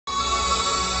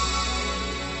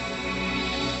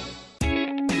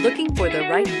Looking for the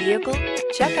right vehicle?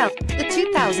 Check out the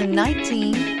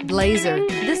 2019 Blazer.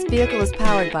 This vehicle is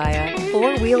powered by a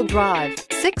four-wheel drive,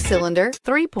 six-cylinder,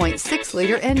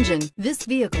 3.6-liter engine. This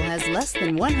vehicle has less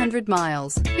than 100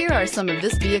 miles. Here are some of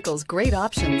this vehicle's great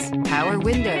options: power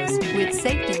windows with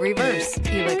safety reverse,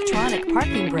 electronic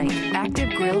parking brake, active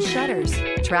grille shutters,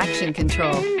 traction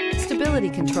control,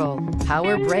 stability control,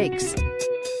 power brakes.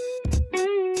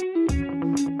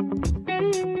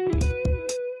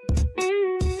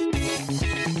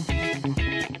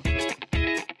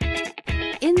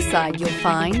 Inside you'll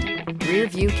find rear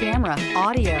view camera,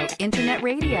 audio, internet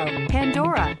radio,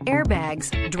 Pandora,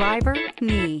 airbags, driver,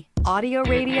 knee, audio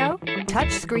radio,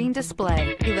 touchscreen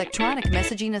display, electronic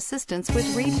messaging assistance with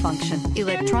read function,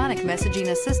 electronic messaging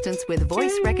assistance with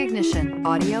voice recognition,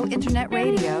 audio internet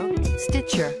radio,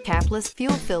 Stitcher, capless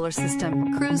fuel filler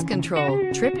system, cruise control,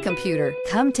 trip computer.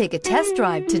 Come take a test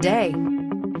drive today.